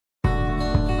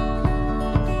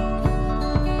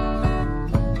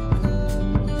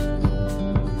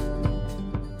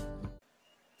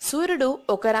సూర్యుడు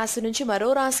ఒక రాశి నుంచి మరో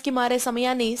రాశికి మారే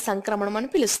సమయాన్ని సంక్రమణం అని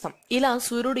పిలుస్తాం. ఇలా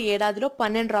సూర్యుడు ఏడాదిలో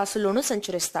 12 రాశుల్లోనూ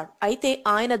సంచరిస్తాడు. అయితే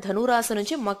ఆయన ధను రాశి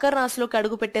నుంచి మకర రాశిలోకి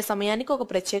అడుగుపెట్టే సమయానికి ఒక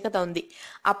ప్రత్యేకత ఉంది.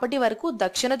 అప్పటి వరకు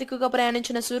దక్షిణ దిక్కుగా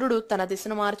ప్రయాణించిన సూర్యుడు తన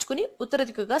దిశను మార్చుకుని ఉత్తర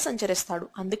దిక్కుగా సంచరిస్తాడు.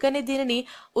 అందుకని దీనిని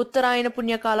ఉత్తరాయణ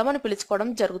పుణ్యకాలం అని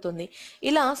పిలుచుకోవడం జరుగుతుంది.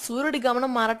 ఇలా సూర్యుడి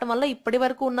గమనం మారటం వల్ల ఇప్పటి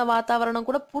వరకు ఉన్న వాతావరణం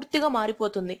కూడా పూర్తిగా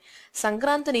మారిపోతుంది.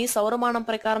 సంక్రాంతిని సౌరమానం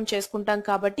ప్రకారం చేసుకుంటాం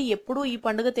కాబట్టి ఎప్పుడూ ఈ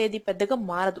పండుగ తేదీ పెద్దగా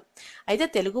మారదు. అయితే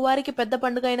తెలుగు వారికి పెద్ద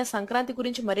పండుగ అయిన సంక్రాంతి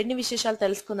గురించి మరిన్ని విశేషాలు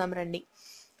తెలుసుకుందాం రండి.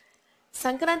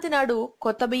 సంక్రాంతి నాడు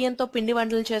కొత్త బియ్యంతో పిండి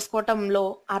వంటలు చేసుకోవటంలో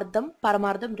అర్థం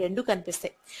పరమార్థం రెండు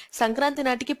కనిపిస్తాయి. సంక్రాంతి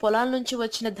నాటికి పొలాల నుంచి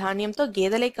వచ్చిన ధాన్యంతో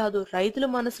గేదెలే కాదు రైతుల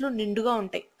మనసులు నిండుగా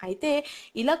ఉంటాయి. అయితే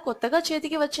ఇలా కొత్తగా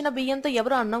చేతికి వచ్చిన బియ్యంతో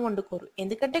ఎవరు అన్నం వండుకోరు,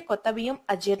 ఎందుకంటే కొత్త బియ్యం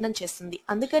అజీర్ణం చేస్తుంది.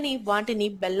 అందుకని వాటిని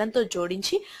బెల్లంతో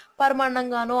జోడించి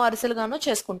పరమాన్నంగానో అరిసెలుగానో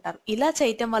చేసుకుంటారు. ఇలా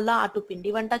చేయటం వల్ల అటు పిండి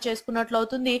వంట చేసుకున్నట్లు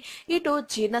అవుతుంది, ఇటు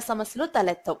జీర్ణ సమస్యలు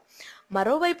తలెత్తవు.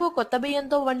 మరోవైపు కొత్త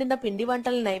బియ్యంతో వండిన పిండి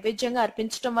వంటలు నైవేద్యంగా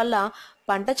అర్పించడం వల్ల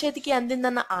పంట చేతికి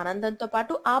అందిందన్న ఆనందంతో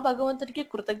పాటు ఆ భగవంతుడికి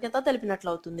కృతజ్ఞత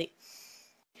తెలిపినట్లవుతుంది.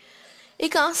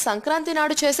 ఇక సంక్రాంతి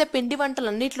నాడు చేసే పిండి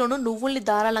వంటలన్నిట్లోనూ నువ్వుల్ని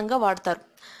ధారాళంగా వాడతారు.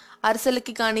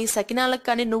 అరిసెలకి కానీ సకినాలకు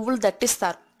కానీ నువ్వులు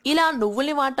దట్టిస్తారు. ఇలా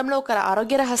నువ్వుల్ని వాడటంలో ఒక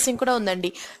ఆరోగ్య రహస్యం కూడా ఉందండి.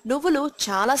 నువ్వులు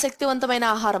చాలా శక్తివంతమైన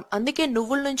ఆహారం. అందుకే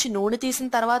నువ్వుల నుంచి నూనె తీసిన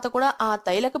తర్వాత కూడా ఆ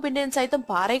తైలక పిండిని సైతం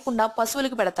పారేయకుండా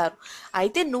పశువులకు పెడతారు.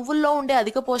 అయితే నువ్వుల్లో ఉండే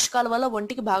అధిక పోషకాల వల్ల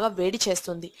ఒంటికి బాగా వేడి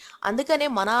చేస్తుంది. అందుకనే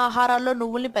మన ఆహారాల్లో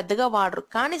నువ్వుల్ని పెద్దగా వాడరు.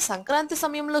 కానీ సంక్రాంతి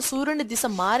సమయంలో సూర్యుని దిశ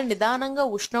మారి నిదానంగా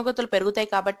ఉష్ణోగ్రతలు పెరుగుతాయి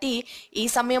కాబట్టి ఈ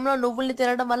సమయంలో నువ్వుల్ని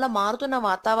తినడం వల్ల మారుతున్న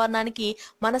వాతావరణానికి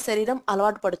మన శరీరం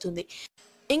అలవాటు పడుతుంది.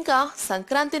 ఇంకా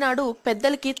సంక్రాంతి నాడు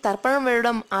పెద్దలకి తర్పణం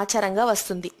వేయడం ఆచారంగా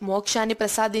వస్తుంది. మోక్షాన్ని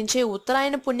ప్రసాదించే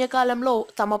ఉత్తరాయణ పుణ్యకాలంలో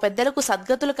తమ పెద్దలకు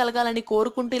సద్గతులు కలగాలని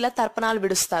కోరుకుంటూ ఇలా తర్పణాలు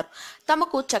విడుస్తారు.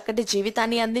 తమకు చక్కటి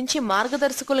జీవితాన్ని అందించి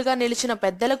మార్గదర్శకులుగా నిలిచిన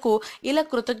పెద్దలకు ఇలా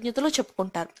కృతజ్ఞతలు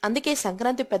చెప్పుకుంటారు. అందుకే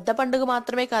సంక్రాంతి పెద్ద పండుగ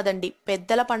మాత్రమే కాదండి,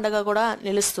 పెద్దల పండుగ కూడా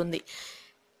నిలుస్తుంది.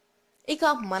 ఇక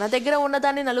మన దగ్గర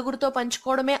ఉన్నదాన్ని నలుగురితో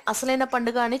పంచుకోవడమే అసలైన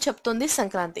పండుగ అని చెప్తుంది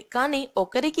సంక్రాంతి. కానీ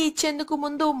ఒకరికి ఇచ్చేందుకు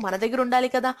ముందు మన దగ్గర ఉండాలి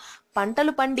కదా.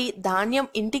 పంటలు పండి ధాన్యం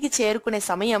ఇంటికి చేరుకునే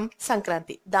సమయం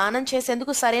సంక్రాంతి. దానం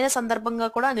చేసేందుకు సరైన సందర్భంగా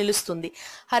కూడా నిలుస్తుంది.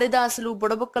 హరిదాసులు,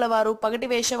 బుడబుక్కల వారు, పగటి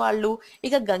వేషవాళ్ళు,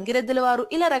 ఇక గంగిరెద్దుల వారు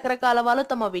ఇలా రకరకాల వాళ్ళు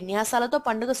తమ విన్యాసాలతో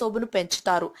పండుగ శోభను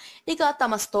పెంచుతారు. ఇక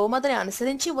తమ స్తోమతని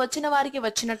అనుసరించి వచ్చిన వారికి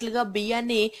వచ్చినట్లుగా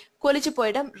బియ్యాన్ని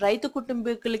కొలిచిపోయడం రైతు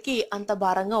కుటుంబీకులకి అంత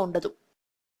భారంగా ఉండదు.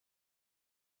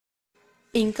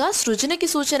 ఇంకా సృజనకి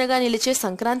సూచనగా నిలిచే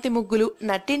సంక్రాంతి ముగ్గులు,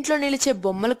 నట్టింట్లో నిలిచే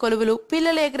బొమ్మల కొలువులు,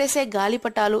 పిల్లలు ఎగరేసే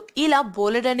గాలిపటాలు ఇలా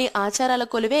బోలెడని ఆచారాల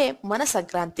కొలువే మన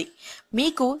సంక్రాంతి.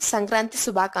 మీకు సంక్రాంతి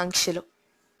శుభాకాంక్షలు.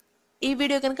 ఈ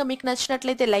వీడియో కనుక మీకు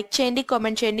నచ్చినట్లయితే లైక్ చేయండి,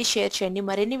 కామెంట్ చేయండి, షేర్ చేయండి.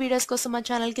 మరిన్ని వీడియోస్ కోసం మా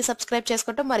ఛానల్కి సబ్స్క్రైబ్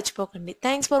చేసుకోవడం మర్చిపోకండి.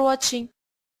 Thanks for watching.